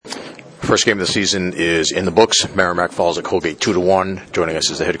First game of the season is in the books. Merrimack falls at Colgate 2-1. Joining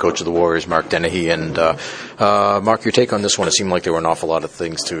us is the head coach of the Warriors, Mark Dennehy. And Mark, your take on this one? It seemed like there were an awful lot of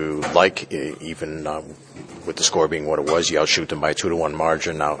things to like, even with the score being what it was. You outshoot them by a 2-1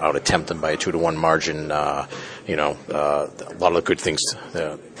 margin, out attempt them by a 2-1 margin. A lot of good things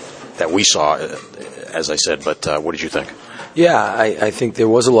that we saw, as I said. But what did you think? Yeah, I think there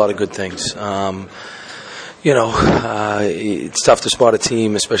was a lot of good things. It's tough to spot a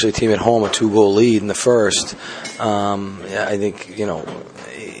team, especially a team at home, a 2-goal lead in the first. I think,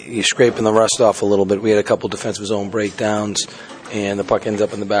 you're scraping the rust off a little bit. We had a couple defensive zone breakdowns, and the puck ends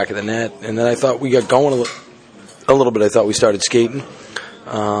up in the back of the net. And then I thought we got going a little bit. I thought we started skating.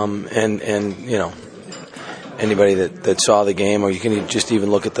 Anybody that saw the game, or you can just even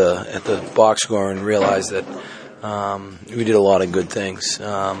look at the box score and realize that we did a lot of good things.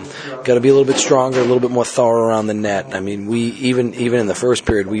 Got to be a little bit stronger, a little bit more thorough around the net. I mean, we even in the first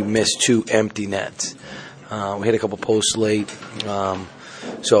period, we missed 2 empty nets. We hit a couple posts late.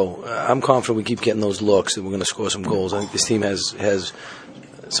 So I'm confident we keep getting those looks and we're going to score some goals. I think this team has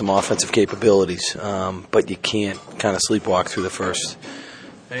some offensive capabilities, but you can't kind of sleepwalk through the first.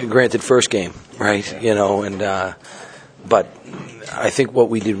 Granted, first game, right? But I think what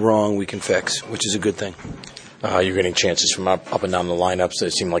we did wrong we can fix, which is a good thing. You're getting chances from up and down the lineups.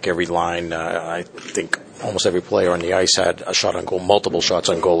 It seemed like every line, I think almost every player on the ice had a shot on goal, multiple shots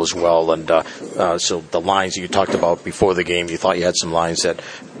on goal as well. And so the lines you talked about before the game, you thought you had some lines that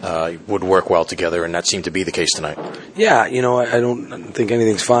would work well together, and that seemed to be the case tonight. Yeah, I don't think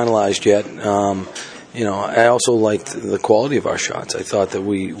anything's finalized yet. I also liked the quality of our shots. I thought that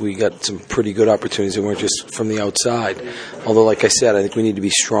we got some pretty good opportunities that weren't just from the outside. Although, like I said, I think we need to be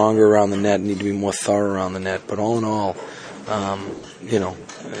stronger around the net, need to be more thorough around the net. But all in all,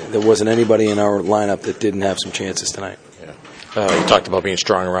 there wasn't anybody in our lineup that didn't have some chances tonight. Yeah. You talked about being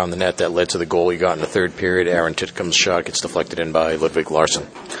strong around the net. That led to the goal you got in the third period. Aaron Titcom's shot gets deflected in by Ludwig Larsson.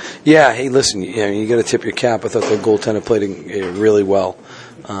 Yeah, hey, listen, you got to tip your cap. I thought their goaltender played really well.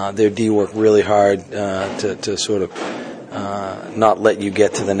 Their D worked really hard to sort of not let you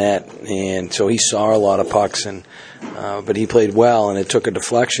get to the net, and so he saw a lot of pucks, but he played well, and it took a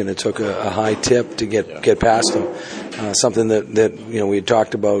deflection. It took a high tip to get past him. Something that we had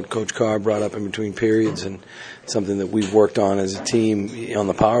talked about. Coach Carr brought up in between periods, and something that we've worked on as a team on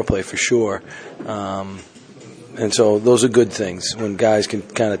the power play for sure. And so those are good things when guys can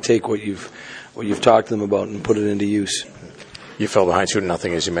kind of take what you've talked to them about and put it into use. You fell behind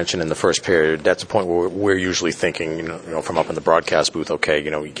 2-0, as you mentioned, in the first period. That's a point where we're usually thinking, from up in the broadcast booth, okay,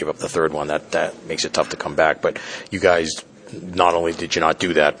 you give up the third one, that makes it tough to come back. But you guys, not only did you not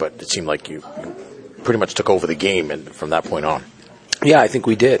do that, but it seemed like you pretty much took over the game and from that point on. Yeah, I think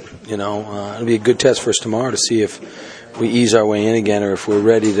we did. It'll be a good test for us tomorrow to see if we ease our way in again or if we're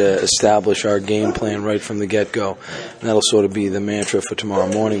ready to establish our game plan right from the get-go. And that'll sort of be the mantra for tomorrow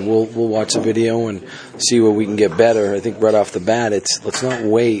morning. We'll watch the video and see where we can get better. I think right off the bat, let's not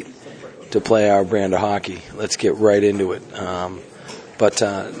wait to play our brand of hockey. Let's get right into it.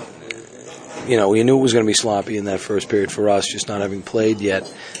 We knew it was going to be sloppy in that first period for us, just not having played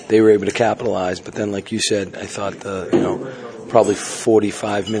yet. They were able to capitalize. But then, like you said, I thought probably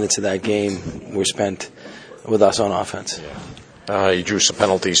 45 minutes of that game were spent with us on offense. You drew some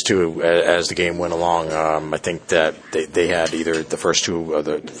penalties too as the game went along. I think that they had either the first two of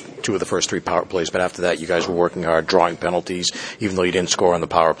the first 3 power plays, but after that you guys were working hard drawing penalties. Even though you didn't score on the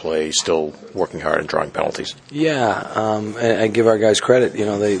power play, still working hard and drawing penalties. Yeah, I give our guys credit.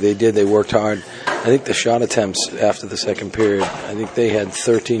 They did. They worked hard. I think the shot attempts after the second period, I think they had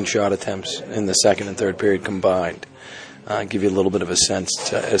 13 shot attempts in the second and third period combined. Give you a little bit of a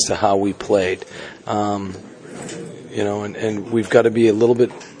sense as to how we played. And we've got to be a little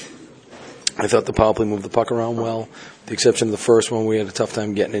bit. I thought the power play moved the puck around well. With the exception of the first one, we had a tough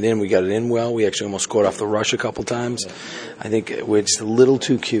time getting it in. We got it in well. We actually almost scored off the rush a couple times. I think we're just a little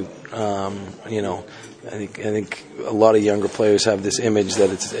too cute. I think a lot of younger players have this image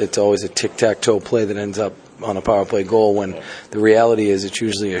that it's always a tic-tac-toe play that ends up on a power play goal, when the reality is it's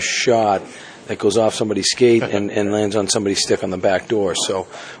usually a shot that goes off somebody's skate and lands on somebody's stick on the back door. So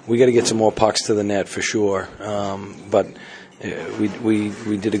we got to get some more pucks to the net for sure. But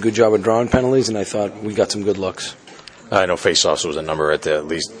we did a good job of drawing penalties, and I thought we got some good looks. I know face-offs was a number at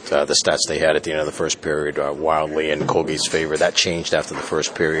least the stats they had at the end of the first period wildly in Colgate's favor. That changed after the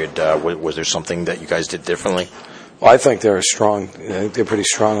first period. Was there something that you guys did differently? Well, I think they're strong. I think they're pretty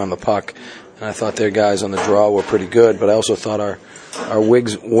strong on the puck. and I thought their guys on the draw were pretty good. But I also thought our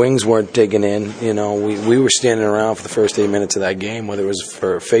wings weren't digging in. You know, we were standing around for the first 8 minutes of that game, whether it was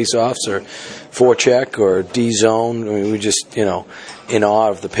for face-offs or forecheck or D-zone. I mean, we were just, you know, in awe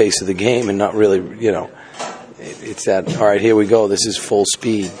of the pace of the game and not really, you know, it's that, all right, here we go, this is full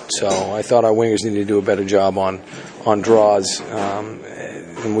speed. So I thought our wingers needed to do a better job on draws.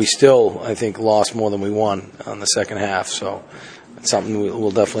 And we still, I think, lost more than we won on the second half. So it's something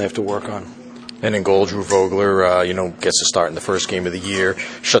we'll definitely have to work on. And in goal, Drew Vogler, gets a start in the first game of the year,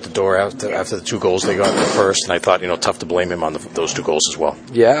 shut the door after the 2 goals they got in the first, and I thought, tough to blame him on those 2 goals as well.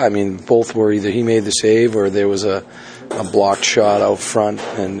 Yeah, I mean, both were either he made the save or there was a blocked shot out front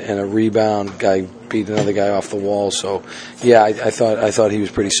and a rebound. Guy beat another guy off the wall. So, yeah, I thought he was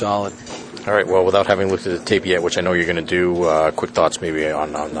pretty solid. All right, well, without having looked at the tape yet, which I know you're going to do, quick thoughts maybe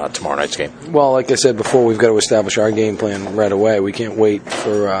on tomorrow night's game. Well, like I said before, we've got to establish our game plan right away. We can't wait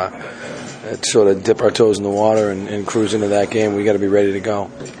for sort of dip our toes in the water and cruise into that game. We got to be ready to go.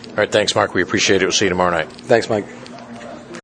 All right, thanks, Mark. We appreciate it. We'll see you tomorrow night. Thanks, Mike.